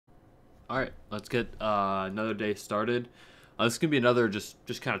All right, let's get another day started. This is gonna be another just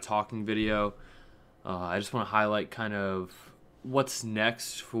kind of talking video. I just want to highlight kind of what's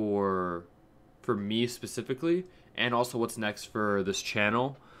next for me specifically, and also what's next for this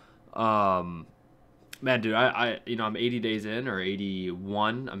channel. Um, Man, dude, I'm 80 days in or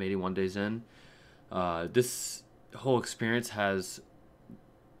 81. I'm 81 days in. This whole experience has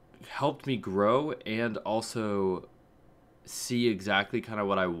helped me grow and also see exactly kind of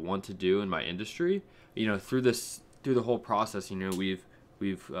what I want to do in my industry. Through the whole process, we've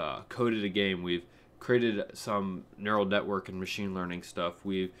coded a game, we've created some neural network and machine learning stuff.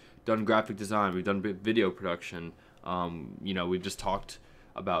 We've done graphic design, we've done video production. We've just talked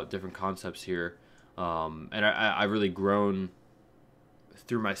about different concepts here, and I really grown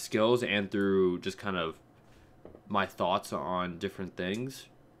through my skills and through just kind of my thoughts on different things.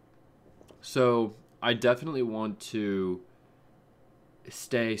 So I definitely want to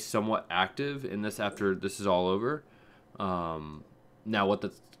stay somewhat active in this after this is all over. Now, what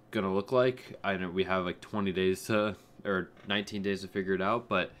that's gonna look like, I know we have like 20 days to, or 19 days to figure it out,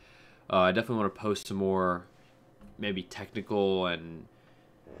 but I definitely want to post some more, maybe technical and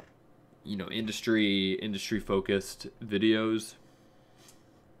industry focused videos.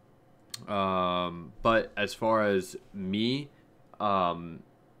 But as far as me,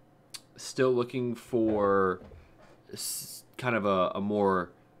 still looking for kind of a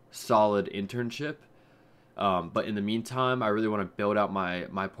more solid internship. But in the meantime, I really want to build out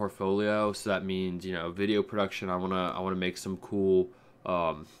my portfolio. So that means, video production. I wanna make some cool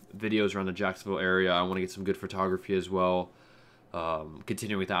videos around the Jacksonville area. I want to get some good photography as well.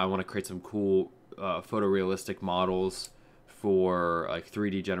 Continuing with that, I want to create some cool photorealistic models for like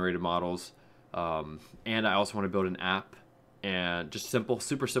 3D generated models. And I also want to build an app and just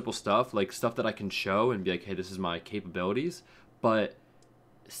super simple stuff, like stuff that I can show and be like, hey, this is my capabilities, but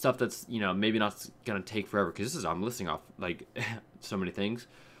stuff that's maybe not gonna take forever, because I'm listing off like so many things.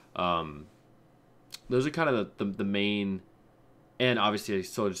 Those are kind of the main, and obviously I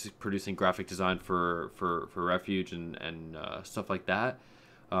still just producing graphic design for Refuge and stuff like that.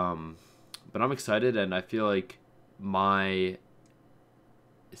 But I'm excited, and I feel like my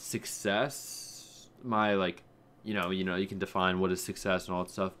success, my like you can define what is success and all that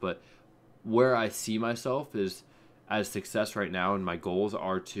stuff, but where I see myself is as success right now, and my goals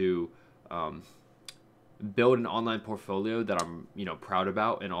are to build an online portfolio that I'm proud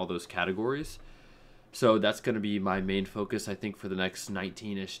about in all those categories. So that's going to be my main focus, I think, for the next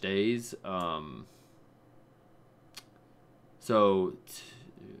 19-ish days. So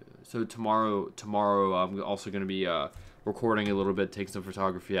tomorrow I'm also going to be recording a little bit, taking some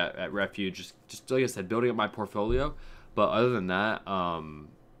photography at Refuge, just like I said, building up my portfolio. But other than that,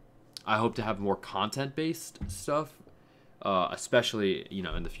 I hope to have more content-based stuff, especially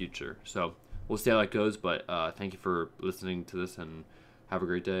in the future. So we'll see how that goes. But thank you for listening to this, and have a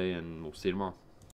great day, and we'll see you tomorrow.